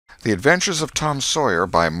The Adventures of Tom Sawyer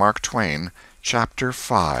by Mark Twain, Chapter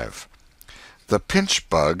 5. The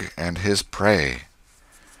Pinch-Bug and His Prey.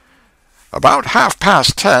 About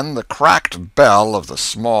 10:30 the cracked bell of the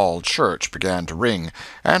small church began to ring,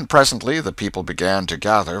 and presently the people began to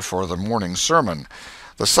gather for the morning sermon.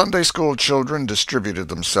 The Sunday-school children distributed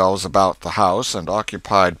themselves about the house and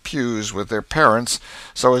occupied pews with their parents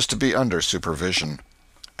so as to be under supervision.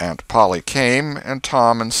 Aunt Polly came, and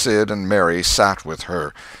Tom and Sid and Mary sat with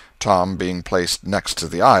her, Tom being placed next to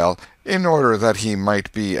the aisle, in order that he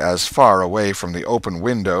might be as far away from the open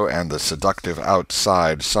window and the seductive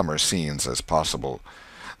outside summer scenes as possible.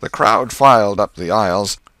 The crowd filed up the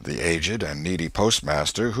aisles, the aged and needy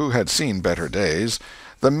postmaster, who had seen better days,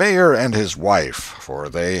 the mayor and his wife, for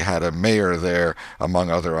they had a mayor there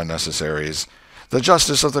among other unnecessaries, the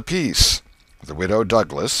justice of the peace, the widow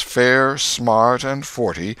Douglas, fair, smart, and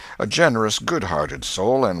 40, a generous, good-hearted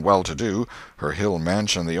soul, and well-to-do, her hill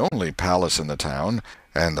mansion the only palace in the town,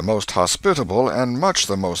 and the most hospitable and much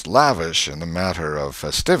the most lavish in the matter of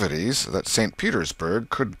festivities that St.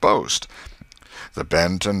 Petersburg could boast, the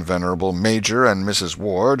bent and venerable Major and Mrs.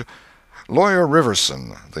 Ward, Lawyer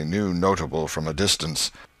Riverson, the new notable from a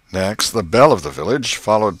distance, next the belle of the village,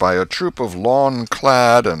 followed by a troop of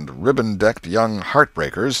lawn-clad and ribbon-decked young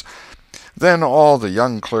heartbreakers, then all the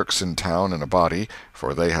young clerks in town in a body,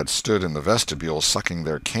 for they had stood in the vestibule sucking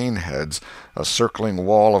their cane-heads, a circling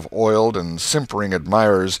wall of oiled and simpering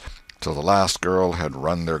admirers, till the last girl had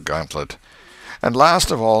run their gauntlet. And last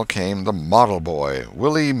of all came the model boy,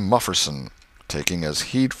 Willie Mufferson, taking as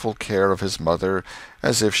heedful care of his mother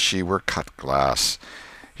as if she were cut glass.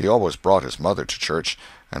 He always brought his mother to church,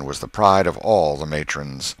 and was the pride of all the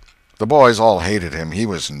matrons. The boys all hated him, he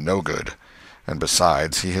was no good. And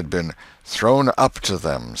besides, he had been thrown up to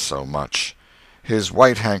them so much. His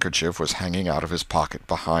white handkerchief was hanging out of his pocket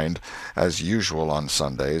behind, as usual on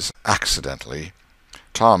Sundays, accidentally.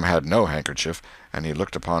 Tom had no handkerchief, and he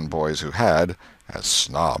looked upon boys who had as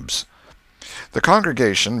snobs. The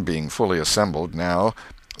congregation being fully assembled now,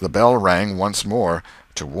 the bell rang once more,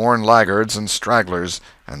 to warn laggards and stragglers,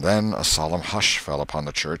 and then a solemn hush fell upon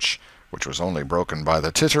the church, which was only broken by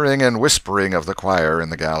the tittering and whispering of the choir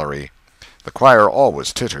in the gallery. The choir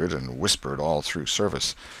always tittered and whispered all through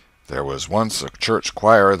service. There was once a church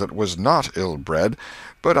choir that was not ill-bred,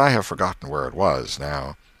 but I have forgotten where it was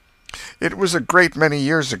now. It was a great many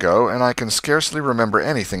years ago, and I can scarcely remember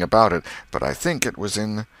anything about it, but I think it was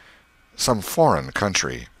in some foreign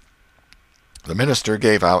country. The minister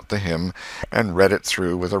gave out the hymn, and read it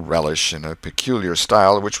through with a relish in a peculiar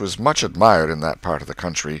style which was much admired in that part of the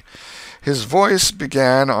country. His voice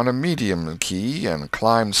began on a medium key, and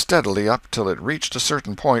climbed steadily up till it reached a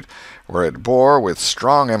certain point, where it bore with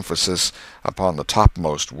strong emphasis upon the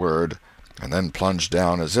topmost word, and then plunged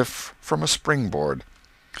down as if from a springboard.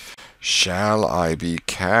 Shall I be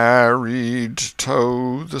carried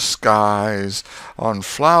to the skies on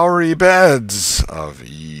flowery beds of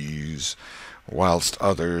ease, whilst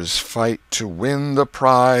others fight to win the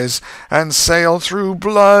prize and sail through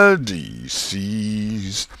bloody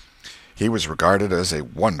seas? He was regarded as a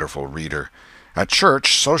wonderful reader. At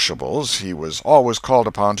church sociables he was always called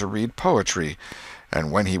upon to read poetry,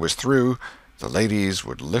 and when he was through, the ladies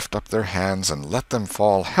would lift up their hands and let them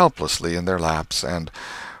fall helplessly in their laps, and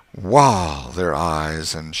wall their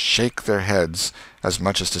eyes and shake their heads, as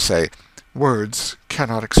much as to say, "Words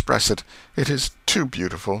cannot express it. It is too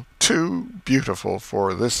beautiful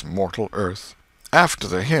for this mortal earth." After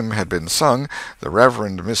the hymn had been sung, the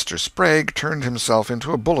Reverend Mr. Sprague turned himself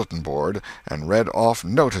into a bulletin board, and read off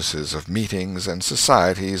notices of meetings and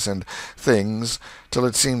societies and things, till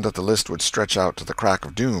it seemed that the list would stretch out to the crack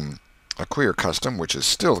of doom, a queer custom which is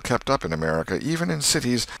still kept up in America, even in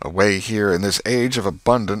cities away here in this age of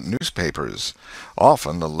abundant newspapers.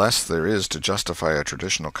 Often the less there is to justify a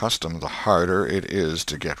traditional custom, the harder it is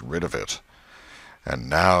to get rid of it. And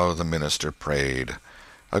now the minister prayed.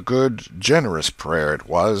 A good, generous prayer it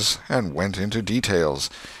was, and went into details.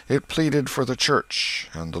 It pleaded for the church,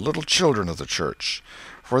 and the little children of the church,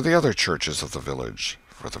 for the other churches of the village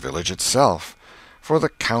itself, for the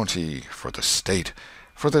county, for the state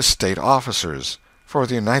officers, for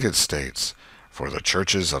the United States, for the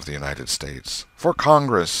churches of the United States, for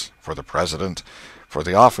Congress, for the President, for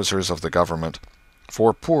the officers of the government,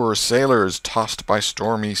 for poor sailors tossed by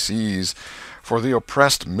stormy seas, for the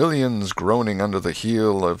oppressed millions groaning under the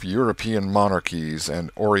heel of European monarchies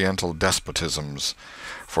and Oriental despotisms,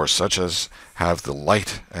 for such as have the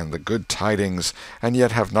light and the good tidings, and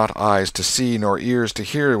yet have not eyes to see nor ears to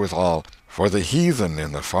hear withal, for the heathen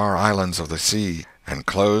in the far islands of the sea, and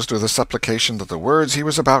closed with a supplication that the words he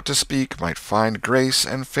was about to speak might find grace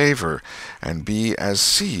and favor, and be as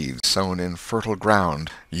seed sown in fertile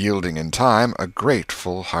ground, yielding in time a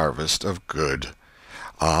grateful harvest of good.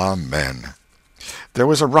 Amen. There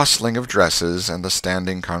was a rustling of dresses, and the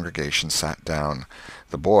standing congregation sat down.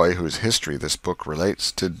 The boy whose history this book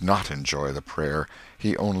relates did not enjoy the prayer.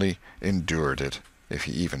 He only endured it, if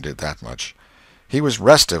he even did that much. He was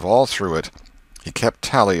restive all through it. He kept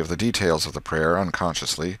tally of the details of the prayer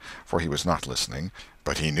unconsciously, for he was not listening,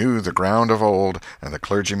 but he knew the ground of old and the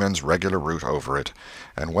clergyman's regular route over it,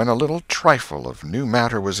 and when a little trifle of new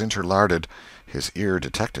matter was interlarded, his ear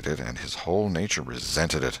detected it and his whole nature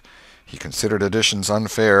resented it. He considered additions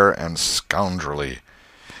unfair and scoundrelly.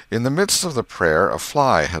 In the midst of the prayer a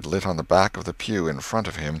fly had lit on the back of the pew in front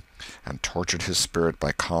of him, and tortured his spirit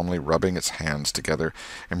by calmly rubbing its hands together,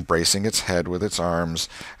 embracing its head with its arms,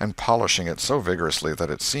 and polishing it so vigorously that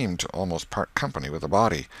it seemed to almost part company with the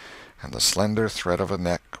body, and the slender thread of a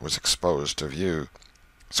neck was exposed to view.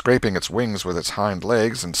 Scraping its wings with its hind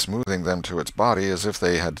legs, and smoothing them to its body as if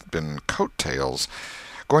they had been coat-tails,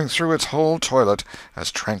 going through its whole toilet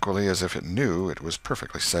as tranquilly as if it knew it was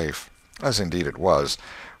perfectly safe, as indeed it was,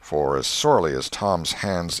 for as sorely as Tom's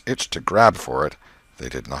hands itched to grab for it, they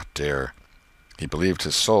did not dare. He believed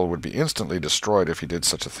his soul would be instantly destroyed if he did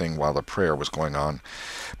such a thing while the prayer was going on.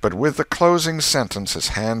 But with the closing sentence his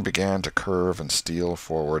hand began to curve and steal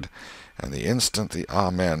forward, and the instant the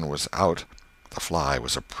Amen was out, the fly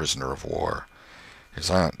was a prisoner of war. His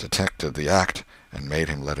aunt detected the act and made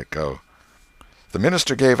him let it go. The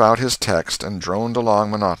minister gave out his text and droned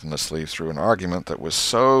along monotonously through an argument that was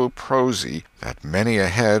so prosy that many a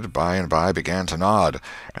head by and by began to nod,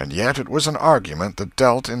 and yet it was an argument that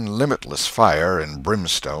dealt in limitless fire and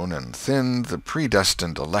brimstone and thinned the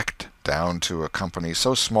predestined elect down to a company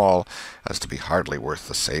so small as to be hardly worth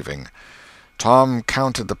the saving. Tom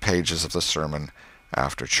counted the pages of the sermon.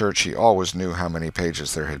 After church he always knew how many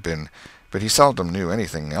pages there had been, but he seldom knew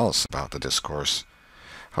anything else about the discourse.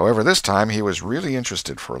 However, this time he was really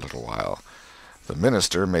interested for a little while. The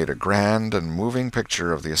minister made a grand and moving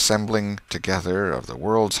picture of the assembling together of the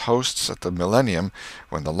world's hosts at the millennium,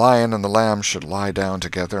 when the lion and the lamb should lie down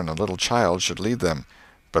together and a little child should lead them.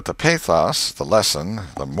 But the pathos, the lesson,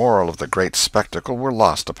 the moral of the great spectacle were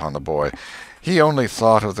lost upon the boy. He only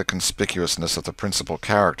thought of the conspicuousness of the principal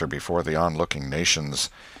character before the onlooking nations.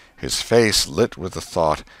 His face lit with the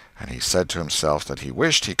thought, and he said to himself that he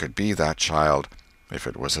wished he could be that child, if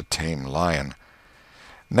it was a tame lion.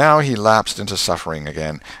 Now he lapsed into suffering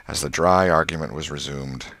again, as the dry argument was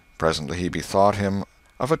resumed. Presently he bethought him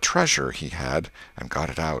of a treasure he had, and got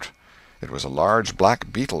it out. It was a large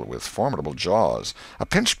black beetle with formidable jaws, a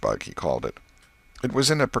pinch-bug he called it. It was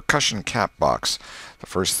in a percussion cap box. The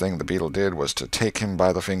first thing the beetle did was to take him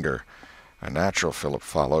by the finger. A natural fillip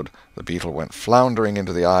followed. The beetle went floundering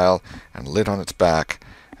into the aisle, and lit on its back,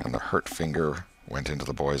 and the hurt finger went into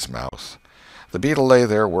the boy's mouth. The beetle lay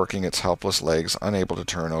there working its helpless legs, unable to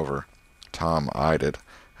turn over. Tom eyed it,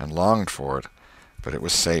 and longed for it, but it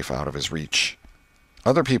was safe out of his reach.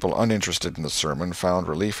 Other people uninterested in the sermon found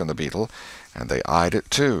relief in the beetle, and they eyed it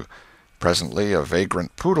too. Presently a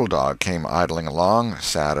vagrant poodle dog came idling along,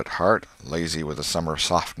 sad at heart, lazy with the summer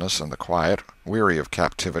softness and the quiet, weary of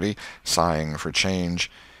captivity, sighing for change.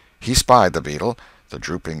 He spied the beetle. The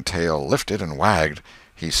drooping tail lifted and wagged.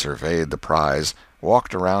 He surveyed the prize,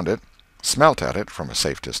 walked around it, smelt at it from a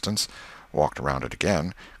safe distance, walked around it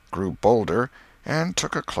again, grew bolder, and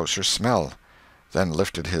took a closer smell, then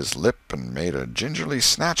lifted his lip and made a gingerly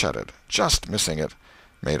snatch at it, just missing it,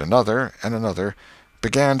 made another and another,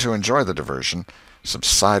 began to enjoy the diversion,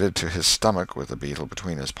 subsided to his stomach with the beetle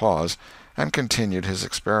between his paws, and continued his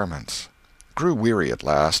experiments. Grew weary at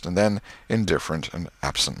last, and then indifferent and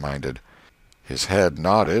absent-minded. His head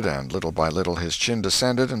nodded, and little by little his chin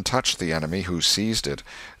descended and touched the enemy, who seized it.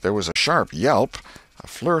 There was a sharp yelp, a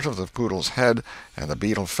flirt of the poodle's head, and the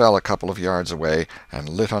beetle fell a couple of yards away and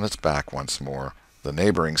lit on its back once more. The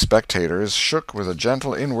neighboring spectators shook with a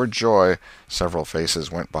gentle inward joy. Several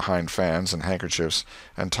faces went behind fans and handkerchiefs,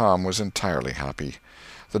 and Tom was entirely happy.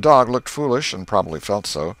 The dog looked foolish, and probably felt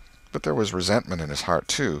so, but there was resentment in his heart,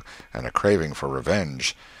 too, and a craving for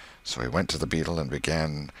revenge. So he went to the beetle and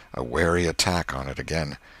began a wary attack on it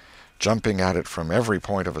again, jumping at it from every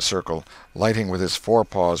point of a circle, lighting with his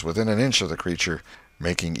forepaws within an inch of the creature,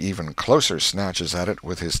 making even closer snatches at it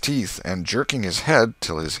with his teeth, and jerking his head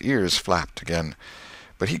till his ears flapped again.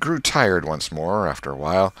 But he grew tired once more after a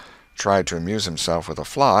while, tried to amuse himself with a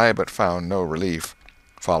fly, but found no relief,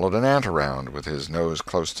 followed an ant around with his nose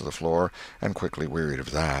close to the floor, and quickly wearied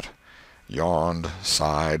of that, yawned,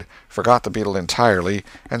 sighed, forgot the beetle entirely,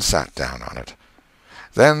 and sat down on it.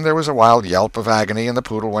 Then there was a wild yelp of agony, and the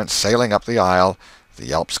poodle went sailing up the aisle. The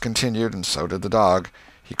yelps continued, and so did the dog.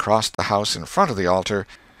 He crossed the house in front of the altar.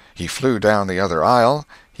 He flew down the other aisle.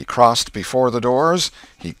 He crossed before the doors.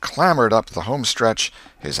 He clambered up the home stretch.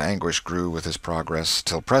 His anguish grew with his progress,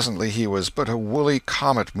 till presently he was but a woolly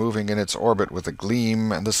comet moving in its orbit with the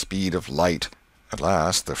gleam and the speed of light. At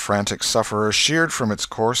last the frantic sufferer sheered from its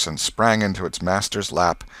course and sprang into its master's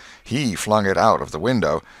lap. He flung it out of the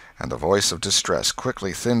window, and the voice of distress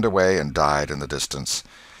quickly thinned away and died in the distance.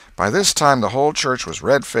 By this time the whole church was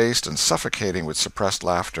red-faced and suffocating with suppressed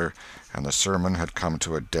laughter, and the sermon had come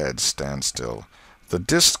to a dead standstill. The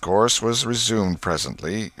discourse was resumed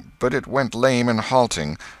presently, but it went lame and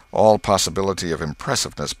halting, all possibility of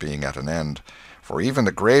impressiveness being at an end, for even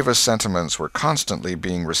the gravest sentiments were constantly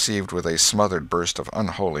being received with a smothered burst of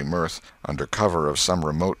unholy mirth, under cover of some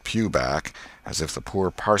remote pew-back, as if the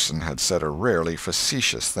poor parson had said a rarely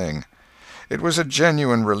facetious thing. It was a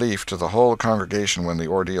genuine relief to the whole congregation when the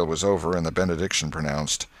ordeal was over and the benediction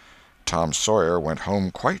pronounced. Tom Sawyer went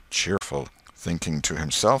home quite cheerful, thinking to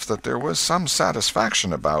himself that there was some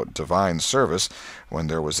satisfaction about divine service when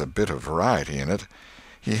there was a bit of variety in it.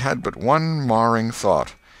 He had but one marring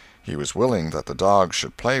thought. He was willing that the dog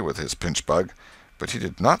should play with his pinch-bug, but he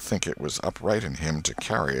did not think it was upright in him to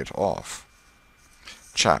carry it off.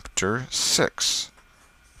 Chapter 6.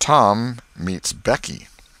 Tom Meets Becky.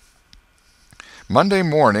 Monday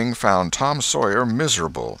morning found Tom Sawyer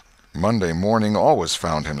miserable. Monday morning always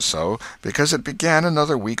found him so, because it began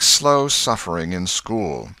another week's slow suffering in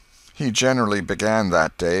school. He generally began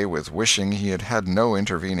that day with wishing he had had no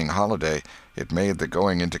intervening holiday. It made the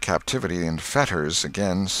going into captivity and fetters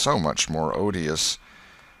again so much more odious.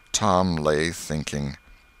 Tom lay thinking.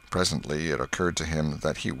 Presently it occurred to him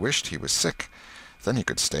that he wished he was sick. Then he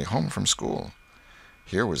could stay home from school.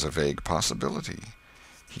 Here was a vague possibility.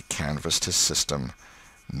 He canvassed his system.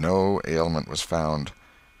 No ailment was found,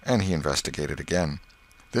 and he investigated again.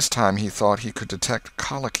 This time he thought he could detect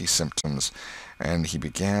colicky symptoms, and he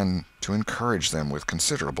began to encourage them with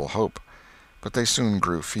considerable hope. But they soon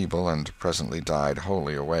grew feeble and presently died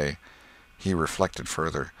wholly away. He reflected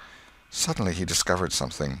further. Suddenly he discovered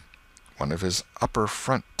something. One of his upper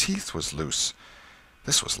front teeth was loose.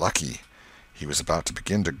 This was lucky. He was about to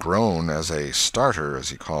begin to groan as a starter, as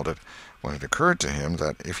he called it, when it occurred to him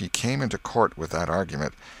that if he came into court with that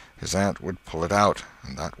argument, his aunt would pull it out,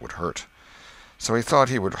 and that would hurt. So he thought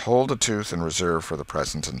he would hold the tooth in reserve for the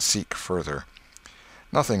present and seek further.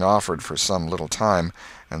 Nothing offered for some little time,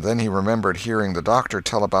 and then he remembered hearing the doctor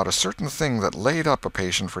tell about a certain thing that laid up a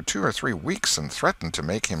patient for 2 or 3 weeks and threatened to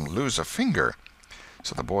make him lose a finger.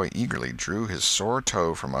 So the boy eagerly drew his sore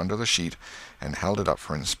toe from under the sheet and held it up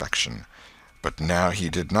for inspection. But now he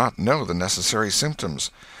did not know the necessary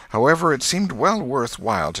symptoms. However, it seemed well worth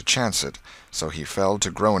while to chance it, so he fell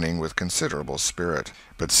to groaning with considerable spirit.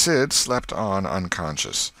 But Sid slept on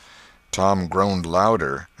unconscious. Tom groaned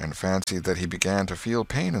louder, and fancied that he began to feel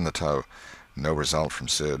pain in the toe. No result from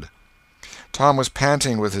Sid. Tom was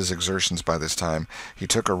panting with his exertions by this time. He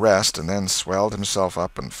took a rest, and then swelled himself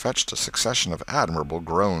up and fetched a succession of admirable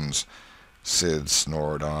groans. Sid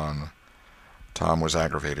snored on. Tom was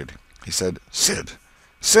aggravated. He said, "Sid!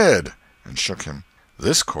 Sid!" and shook him.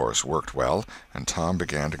 This course worked well, and Tom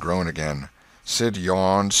began to groan again. Sid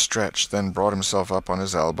yawned, stretched, then brought himself up on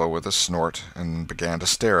his elbow with a snort, and began to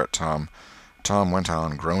stare at Tom. Tom went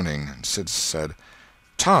on groaning, and Sid said,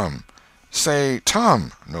 "Tom! Say,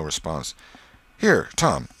 Tom!" No response. "Here,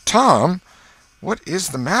 Tom! Tom! What is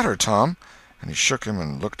the matter, Tom?" And he shook him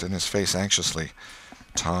and looked in his face anxiously.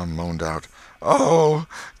 Tom moaned out, "Oh,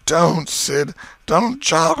 don't, Sid! Don't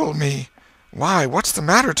joggle me!" "Why, what's the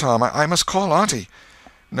matter, Tom? I must call Auntie."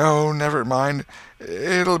 "No, never mind.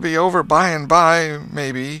 It'll be over by and by,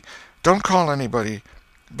 maybe. Don't call anybody."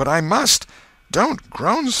 "But I must. Don't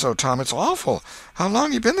groan so, Tom. It's awful. How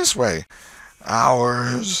long you been this way?"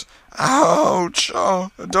 "Hours. Ouch!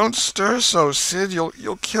 Oh, don't stir so, Sid.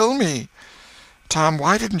 You'll kill me." "Tom,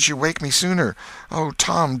 why didn't you wake me sooner? Oh,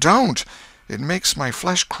 Tom, don't! It makes my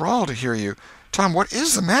flesh crawl to hear you. Tom, what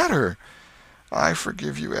is the matter?" "I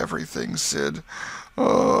forgive you everything, Sid.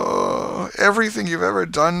 Oh, everything you've ever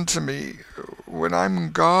done to me. When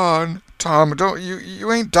I'm gone—" "Tom, don't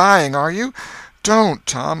you ain't dying, are you? Don't,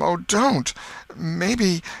 Tom. Oh, don't.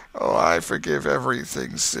 Maybe—" "Oh, I forgive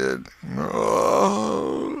everything, Sid.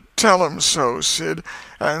 Oh, tell 'em so, Sid.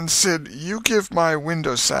 And, Sid, you give my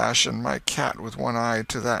window sash and my cat with one eye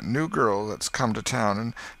to that new girl that's come to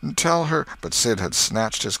town, and tell her—" But Sid had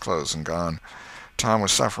snatched his clothes and gone. Tom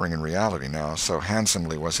was suffering in reality now, so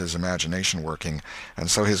handsomely was his imagination working,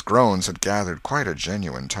 and so his groans had gathered quite a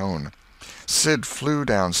genuine tone. Sid flew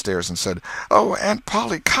downstairs and said, "Oh, Aunt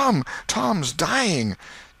Polly, come! Tom's dying."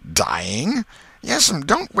 "Dying?" "Yes'm,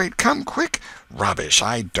 don't wait, come quick." "Rubbish,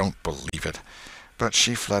 I don't believe it." But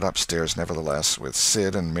she fled upstairs nevertheless, with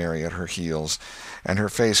Sid and Mary at her heels, and her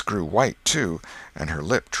face grew white, too, and her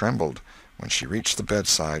lip trembled. When she reached the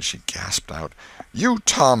bedside she gasped out, "You,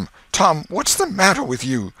 Tom! Tom, what's the matter with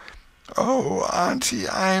you?" "Oh, Auntie,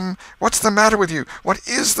 What's the matter with you? What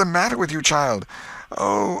is the matter with you, child?"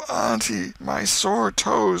 "Oh, Auntie, my sore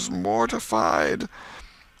toes mortified."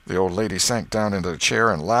 The old lady sank down into a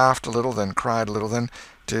chair and laughed a little, then cried a little, then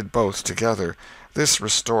did both together. This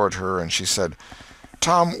restored her, and she said,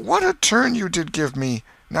 "Tom, what a turn you did give me!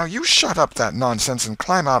 Now you shut up that nonsense and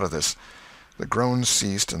climb out of this." The groans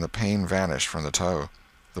ceased and the pain vanished from the toe.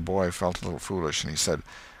 The boy felt a little foolish, and he said,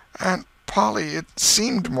 "Aunt Polly, it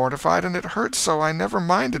seemed mortified, and it hurt so I never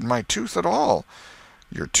minded my tooth at all."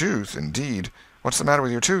 "Your tooth, indeed! What's the matter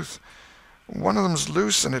with your tooth?" "One of them's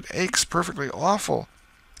loose, and it aches perfectly awful."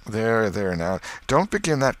 "There, there, now, don't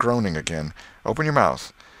begin that groaning again. Open your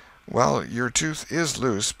mouth. Well, your tooth is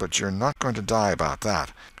loose, but you're not going to die about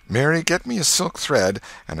that. Mary, get me a silk thread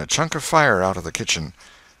and a chunk of fire out of the kitchen."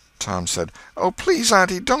 Tom said, "Oh, please,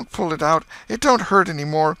 Auntie, don't pull it out. It don't hurt any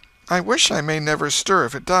more. I wish I may never stir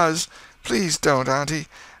if it does. Please don't, Auntie.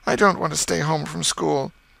 I don't want to stay home from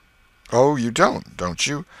school." "Oh, you don't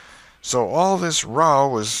you? So all this row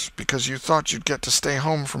was because you thought you'd get to stay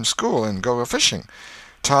home from school and go a-fishing.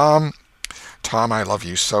 Tom, Tom, I love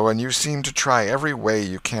you so, and you seem to try every way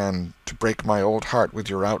you can to break my old heart with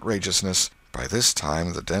your outrageousness." By this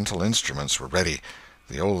time the dental instruments were ready.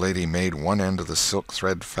 The old lady made one end of the silk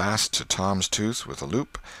thread fast to Tom's tooth with a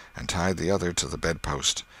loop and tied the other to the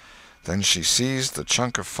bedpost. Then she seized the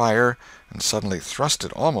chunk of fire and suddenly thrust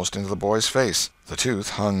it almost into the boy's face. The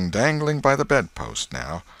tooth hung dangling by the bedpost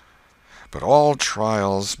now. But all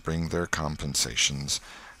trials bring their compensations.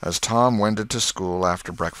 As Tom wended to school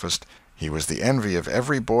after breakfast, he was the envy of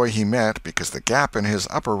every boy he met because the gap in his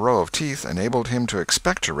upper row of teeth enabled him to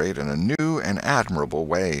expectorate in a new and admirable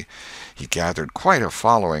way. He gathered quite a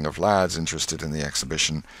following of lads interested in the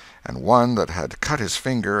exhibition, and one that had cut his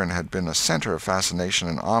finger and had been a center of fascination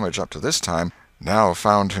and homage up to this time, now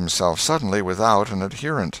found himself suddenly without an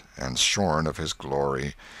adherent, and shorn of his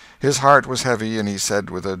glory. His heart was heavy, and he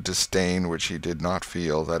said with a disdain which he did not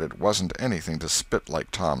feel that it wasn't anything to spit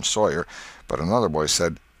like Tom Sawyer, but another boy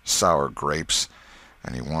said, "Sour grapes,"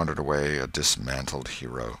 and he wandered away a dismantled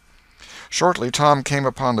hero. Shortly Tom came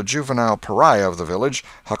upon the juvenile pariah of the village,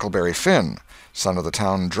 Huckleberry Finn, son of the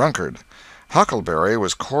town drunkard. Huckleberry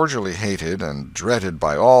was cordially hated and dreaded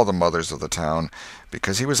by all the mothers of the town,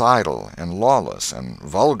 because he was idle and lawless and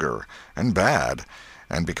vulgar and bad,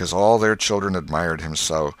 and because all their children admired him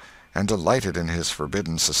so, and delighted in his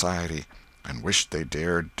forbidden society, and wished they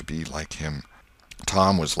dared to be like him.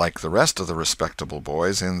 Tom was like the rest of the respectable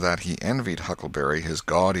boys in that he envied Huckleberry his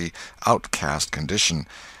gaudy, outcast condition,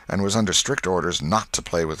 and was under strict orders not to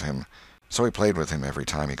play with him. So he played with him every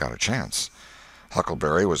time he got a chance.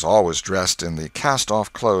 Huckleberry was always dressed in the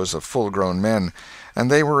cast-off clothes of full-grown men,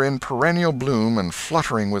 and they were in perennial bloom and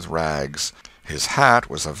fluttering with rags. His hat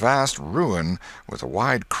was a vast ruin with a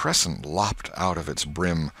wide crescent lopped out of its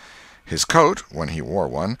brim. His coat, when he wore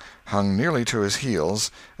one, hung nearly to his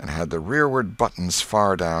heels, and had the rearward buttons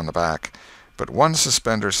far down the back, but one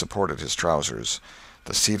suspender supported his trousers.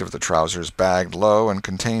 The seat of the trousers bagged low and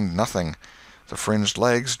contained nothing. The fringed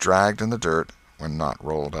legs dragged in the dirt when not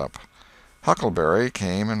rolled up. Huckleberry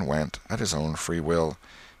came and went at his own free will.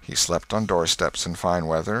 He slept on doorsteps in fine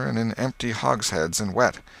weather and in empty hogsheads in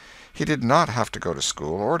wet. He did not have to go to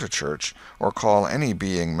school or to church, or call any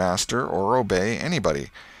being master or obey anybody.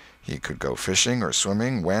 He could go fishing or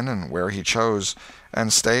swimming when and where he chose,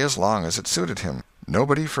 and stay as long as it suited him.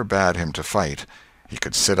 Nobody forbade him to fight. He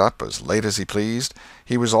could sit up as late as he pleased.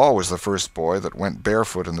 He was always the first boy that went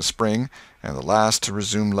barefoot in the spring, and the last to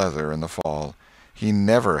resume leather in the fall. He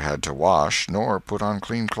never had to wash nor put on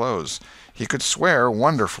clean clothes. He could swear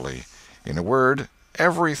wonderfully. In a word,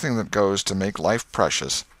 everything that goes to make life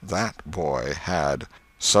precious, that boy had.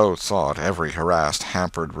 So thought every harassed,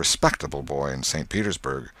 hampered, respectable boy in St.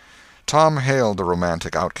 Petersburg. Tom hailed the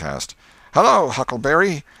romantic outcast. "Hello,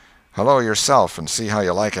 Huckleberry." "Hello yourself, and see how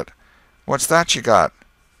you like it." "What's that you got?"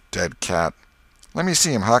 "Dead cat." "Let me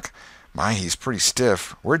see him, Huck. My, he's pretty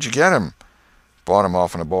stiff. Where'd you get him?" "Bought him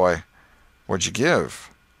off'n a boy." "What'd you give?"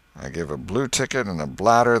 "I give a blue ticket and a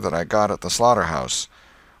bladder that I got at the slaughterhouse."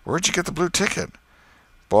 "Where'd you get the blue ticket?"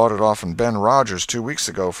 "Bought it off'n Ben Rogers 2 weeks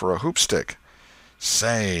ago for a hoopstick."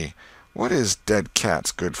 "Say, what is dead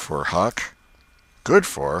cats good for, Huck?" "Good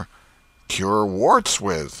for? Cure warts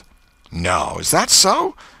with." "No, is that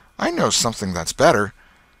so? I know something that's better."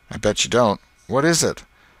 "I bet you don't. What is it?"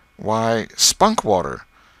 "Why, spunk water."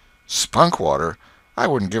 "Spunk water? I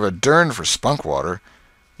wouldn't give a dern for spunk water."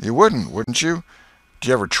 "You wouldn't you? Did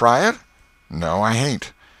you ever try it?" "No, I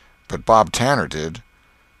hain't. But Bob Tanner did."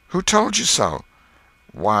 "Who told you so?"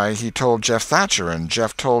 "Why, he told Jeff Thatcher, and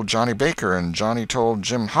Jeff told Johnny Baker, and Johnny told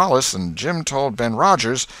Jim Hollis, and Jim told Ben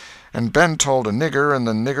Rogers, and Ben told a nigger, and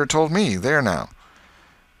the nigger told me. There now."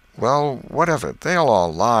 "Well, what of it? They'll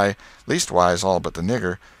all lie. Leastwise, all but the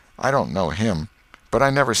nigger. I don't know him. But I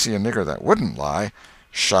never see a nigger that wouldn't lie."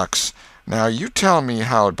 "Shucks. Now you tell me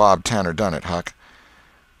how Bob Tanner done it, Huck."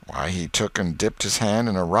 "Why, he took and dipped his hand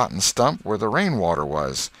in a rotten stump where the rainwater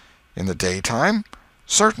was." "In the daytime?"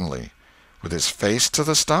 "Certainly." "With his face to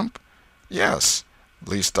the stump?" "Yes.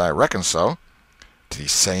 Least I reckon so." "Did he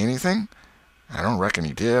say anything?" "I don't reckon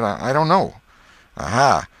he did. I don't know."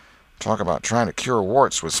 "Aha! Talk about trying to cure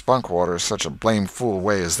warts with spunk water such a blame fool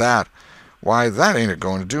way as that. Why, that ain't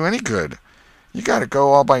a-going to do any good. You got to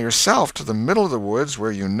go all by yourself to the middle of the woods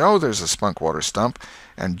where you know there's a spunk water stump,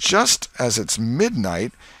 and just as it's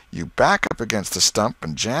midnight you back up against the stump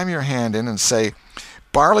and jam your hand in and say,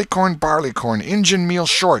 'Barleycorn, barleycorn, Injun meal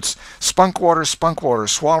shorts, spunk water,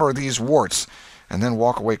 swaller these warts,' and then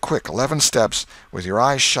walk away quick 11 steps with your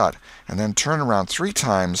eyes shut, and then turn around 3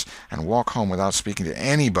 times and walk home without speaking to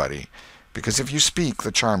anybody, because if you speak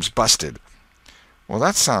the charm's busted." "Well,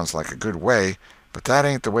 that sounds like a good way, but that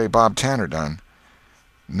ain't the way Bob Tanner done."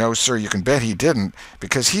 "No, sir, you can bet he didn't,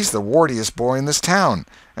 because he's the wartiest boy in this town,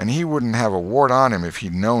 and he wouldn't have a wart on him if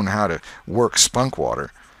he'd known how to work spunk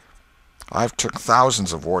water. I've took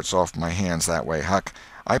thousands of warts off my hands that way, Huck.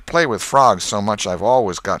 I play with frogs so much I've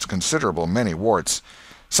always got considerable many warts.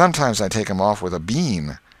 Sometimes I take 'em off with a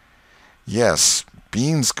bean." "Yes,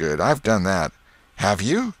 bean's good. I've done that." "Have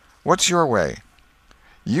you? What's your way?"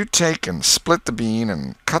 "You take and split the bean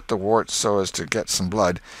and cut the wart so as to get some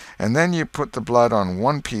blood, and then you put the blood on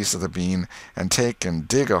one piece of the bean and take and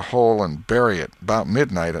dig a hole and bury it about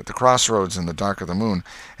midnight at the crossroads in the dark of the moon,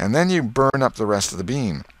 and then you burn up the rest of the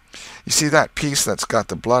bean. You see, that piece that's got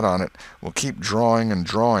the blood on it will keep drawing and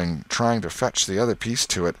drawing, trying to fetch the other piece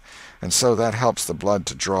to it, and so that helps the blood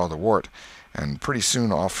to draw the wart, and pretty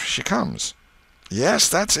soon off she comes." "Yes,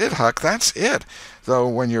 that's it, Huck, that's it. Though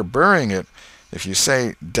when you're burying it, if you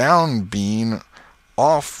say, 'Down bean,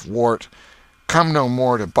 off wart, come no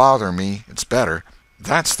more to bother me,' it's better.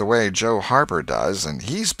 That's the way Joe Harper does, and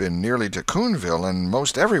he's been nearly to Coonville and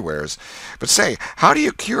most everywheres. But say, how do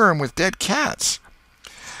you cure 'em with dead cats?"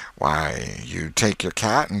 "Why, you take your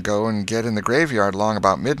cat and go and get in the graveyard long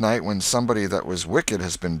about midnight when somebody that was wicked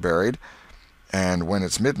has been buried, and when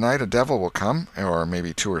it's midnight a devil will come, or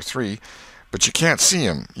maybe 2 or 3, but you can't see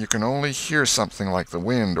 'em. You can only hear something like the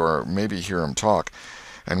wind, or maybe hear 'em talk.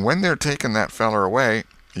 And when they're taking that feller away,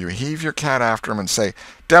 you heave your cat after 'em and say,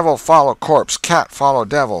 'Devil follow corpse, cat follow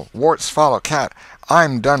devil, warts follow cat,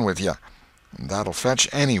 I'm done with you.' And that'll fetch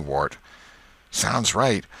any wart." "Sounds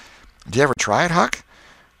right. Do you ever try it, Huck?"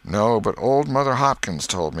 "No, but old Mother Hopkins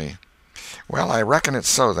told me." "Well, I reckon it's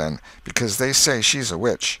so, then, because they say she's a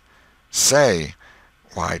witch." "Say!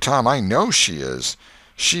 Why, Tom, I know she is.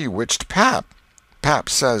 She witched Pap. Pap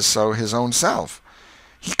says so his own self.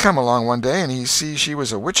 He come along one day and he see she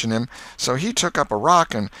was a-witching him, so he took up a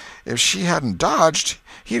rock, and if she hadn't dodged,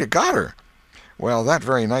 he'd a got her. Well, that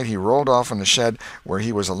very night he rolled off in the shed where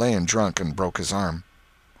he was a-layin' drunk and broke his arm."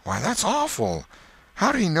 "Why, that's awful.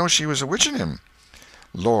 How did he know she was a-witching him?"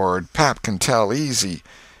 "Lord, Pap can tell easy.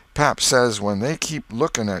 Pap says when they keep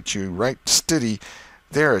looking at you right stiddy,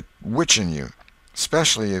 they're a-witching you,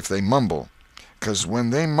 especially if they mumble. 'Cause when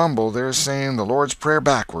they mumble they're saying the Lord's Prayer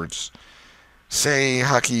backwards. Say,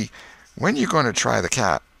 Hucky, when you going to try the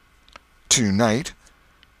cat?" "Tonight.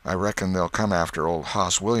 I reckon they'll come after old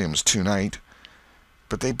Hoss Williams tonight."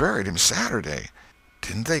 "But they buried him Saturday.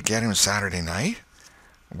 Didn't they get him Saturday night?"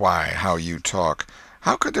 "Why, how you talk.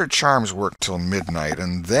 How could their charms work till midnight,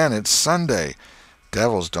 and then it's Sunday?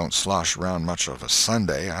 Devils don't slosh around much of a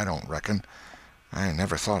Sunday, I don't reckon." "I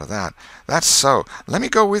never thought of that. That's so. Let me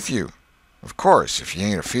go with you." "Of course, if you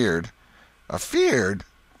ain't afeard." "Afeard?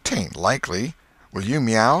 'Tain't likely. Will you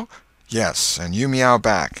meow?" "Yes, and you meow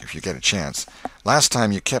back, if you get a chance. Last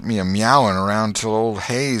time you kept me a-meowing around till old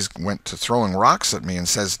Hayes went to throwing rocks at me and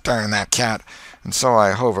says, 'Darn that cat,' and so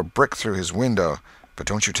I hove a brick through his window. But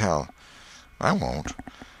don't you tell." "I won't.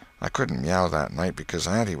 I couldn't meow that night because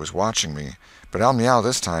Auntie was watching me, but I'll meow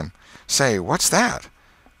this time. Say, what's that?"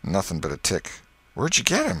 "Nothing but a tick." "Where'd you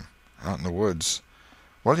get him?" "Out in the woods."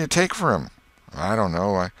 "What'll you take for him?" "I don't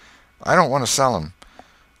know. I don't want to sell him."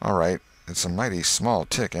 "All right. It's a mighty small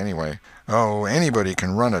tick, anyway." "Oh, anybody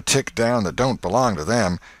can run a tick down that don't belong to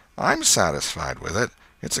them. I'm satisfied with it.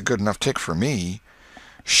 It's a good enough tick for me."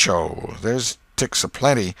 "Sho, there's ticks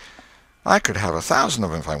a-plenty. I could have 1,000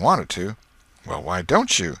 of 'em if I wanted to." "Well, why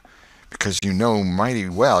don't you?" "Because you know mighty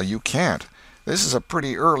well you can't. This is a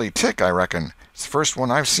pretty early tick, I reckon. It's the first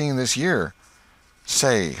one I've seen this year.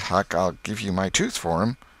 Say, Huck, I'll give you my tooth for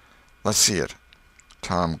him." "Let's see it."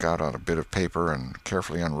 Tom got out a bit of paper and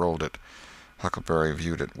carefully unrolled it. Huckleberry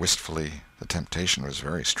viewed it wistfully. The temptation was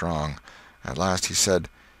very strong. At last he said,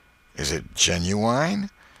 "Is it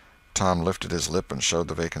genuine?" Tom lifted his lip and showed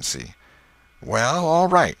the vacancy. "Well, all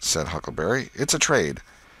right," said Huckleberry. "It's a trade."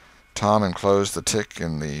 Tom enclosed the tick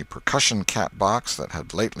in the percussion cap box that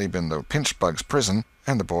had lately been the pinchbug's prison,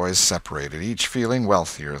 and the boys separated, each feeling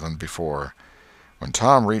wealthier than before. When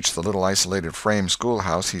Tom reached the little isolated frame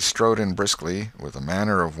schoolhouse, he strode in briskly, with the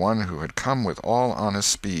manner of one who had come with all honest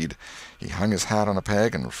speed. He hung his hat on a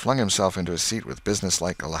peg and flung himself into his seat with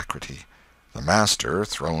businesslike alacrity. The master,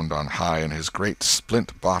 throned on high in his great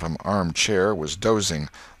splint-bottom arm-chair, was dozing,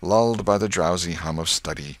 lulled by the drowsy hum of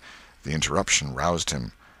study. The interruption roused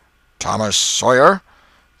him. "Thomas Sawyer?"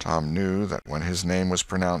 Tom knew that when his name was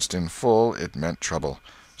pronounced in full it meant trouble.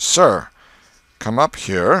 "Sir." "Come up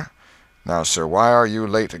here. Now, sir, why are you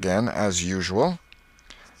late again, as usual?"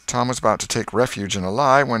 Tom was about to take refuge in a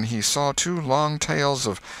lie when he saw 2 long tails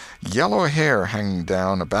of yellow hair hanging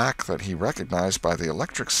down a back that he recognized by the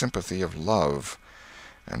electric sympathy of love.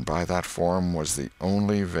 And by that form was the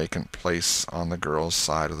only vacant place on the girl's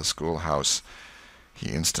side of the schoolhouse. He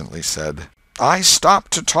instantly said, "I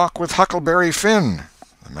stopped to talk with Huckleberry Finn."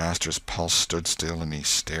 The master's pulse stood still, and he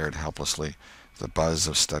stared helplessly. The buzz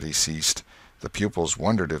of study ceased. The pupils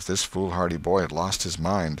wondered if this foolhardy boy had lost his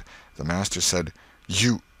mind. The master said,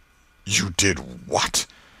 You did what?"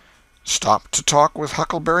 "Stopped to talk with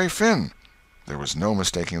Huckleberry Finn." There was no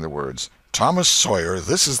mistaking the words. "Thomas Sawyer,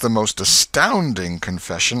 this is the most astounding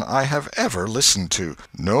confession I have ever listened to.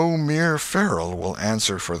 No mere ferule will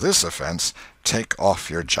answer for this offense. Take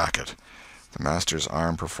off your jacket." The master's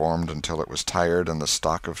arm performed until it was tired and the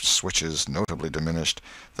stock of switches notably diminished.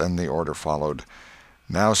 Then the order followed.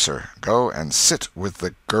 "Now, sir, go and sit with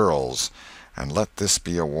the girls, and let this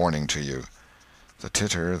be a warning to you." The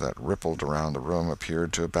titter that rippled around the room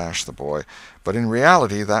appeared to abash the boy, but in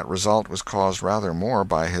reality that result was caused rather more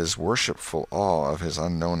by his worshipful awe of his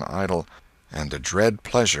unknown idol, and a dread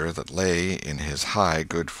pleasure that lay in his high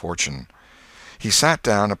good fortune. He sat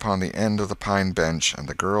down upon the end of the pine bench, and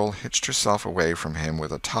the girl hitched herself away from him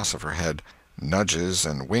with a toss of her head. Nudges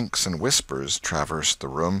and winks and whispers traversed the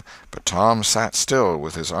room, but Tom sat still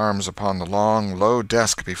with his arms upon the long, low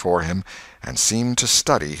desk before him, and seemed to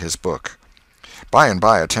study his book. By and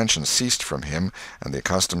by attention ceased from him, and the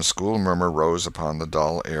accustomed school murmur rose upon the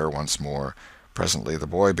dull air once more. Presently the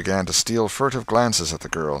boy began to steal furtive glances at the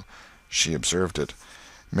girl. She observed it,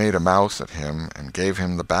 made a mouth at him, and gave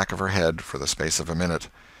him the back of her head for the space of a minute.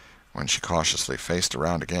 When she cautiously faced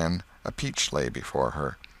around again, a peach lay before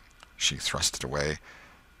her. She thrust it away.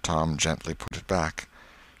 Tom gently put it back.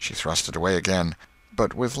 She thrust it away again,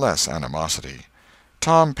 but with less animosity.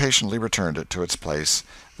 Tom patiently returned it to its place.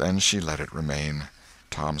 Then she let it remain.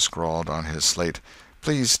 Tom scrawled on his slate,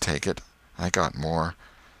 "Please take it. I got more."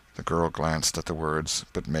 The girl glanced at the words,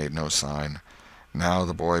 but made no sign. Now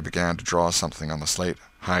the boy began to draw something on the slate,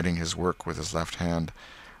 hiding his work with his left hand.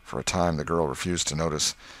 For a time the girl refused to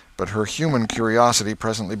notice, but her human curiosity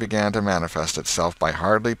presently began to manifest itself by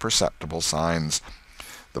hardly perceptible signs.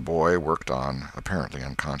 The boy worked on, apparently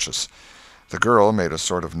unconscious. The girl made a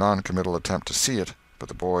sort of non-committal attempt to see it, but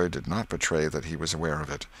the boy did not betray that he was aware of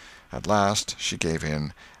it. At last she gave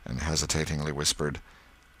in, and hesitatingly whispered,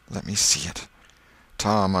 "Let me see it."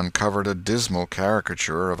 Tom uncovered a dismal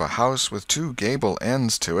caricature of a house with 2 gable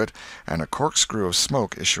ends to it, and a corkscrew of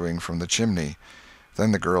smoke issuing from the chimney.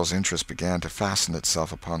 Then the girl's interest began to fasten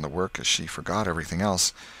itself upon the work as she forgot everything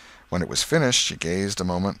else. When it was finished she gazed a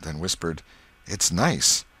moment, then whispered, "It's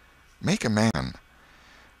nice. Make a man."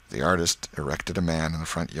 The artist erected a man in the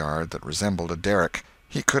front yard that resembled a derrick.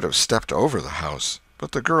 He could have stepped over the house,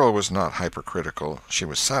 but the girl was not hypercritical. She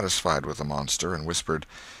was satisfied with the monster, and whispered,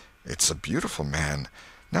 "It's a beautiful man.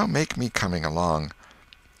 Now make me coming along."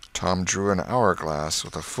 Tom drew an hourglass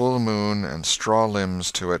with a full moon and straw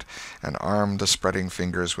limbs to it, and armed the spreading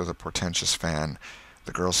fingers with a portentous fan.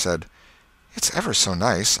 The girl said, "It's ever so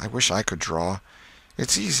nice. I wish I could draw."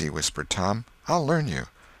 "It's easy," whispered Tom. "I'll learn you."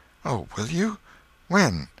 "Oh, will you?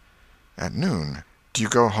 When?" "At noon. Do you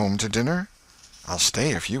go home to dinner?" "I'll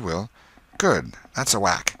stay if you will." "Good. That's a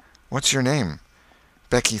whack. What's your name?"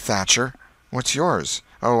 "Becky Thatcher." "What's yours?"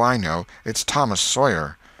 "Oh, I know. It's Thomas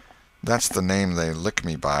Sawyer." "That's the name they lick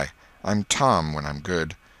me by. I'm Tom when I'm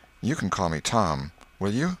good. You can call me Tom.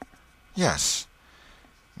 Will you?" "Yes."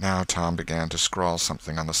 Now Tom began to scrawl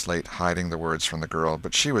something on the slate, hiding the words from the girl,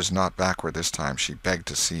 but she was not backward this time. She begged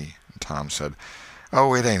to see. And Tom said,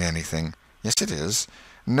 "Oh, it ain't anything." "Yes, it is."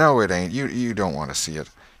 "No, it ain't. You don't want to see it."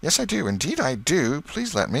 "Yes, I do. Indeed, I do.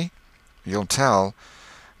 Please let me." "You'll tell."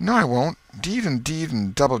 "No, I won't. Deed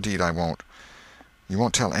and double deed I won't." "You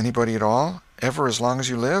won't tell anybody at all? Ever as long as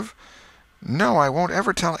you live?" "No, I won't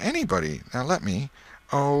ever tell anybody. Now let me."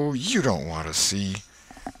 "Oh, you don't want to see."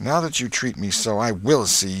 "Now that you treat me so, I will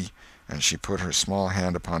see." And she put her small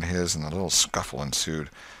hand upon his, and a little scuffle ensued,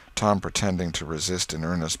 Tom pretending to resist in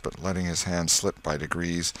earnest, but letting his hand slip by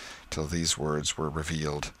degrees till these words were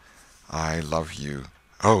revealed: "I love you."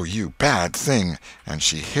 "Oh, you bad thing!" And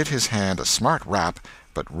she hit his hand a smart rap,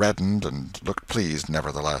 but reddened and looked pleased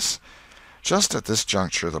nevertheless. Just at this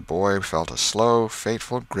juncture the boy felt a slow,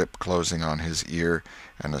 fateful grip closing on his ear,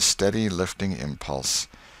 and a steady lifting impulse.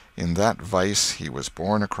 In that vice he was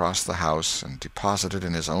borne across the house and deposited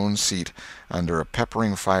in his own seat, under a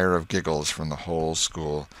peppering fire of giggles from the whole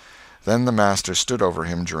school. Then the master stood over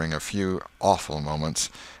him during a few awful moments,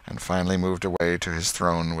 and finally moved away to his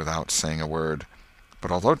throne without saying a word.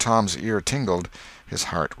 But although Tom's ear tingled, his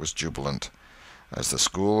heart was jubilant. As the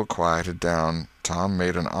school quieted down, Tom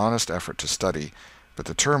made an honest effort to study, but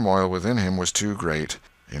the turmoil within him was too great.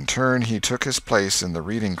 In turn he took his place in the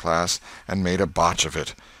reading class and made a botch of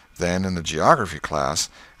it, then in the geography class,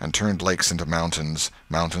 and turned lakes into mountains,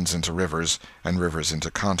 mountains into rivers, and rivers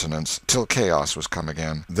into continents, till chaos was come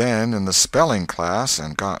again. Then in the spelling class,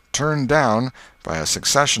 and got turned down by a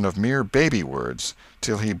succession of mere baby words,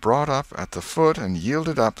 till he brought up at the foot and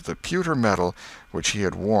yielded up the pewter medal which he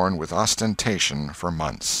had worn with ostentation for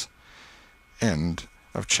months. End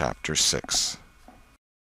of chapter 6.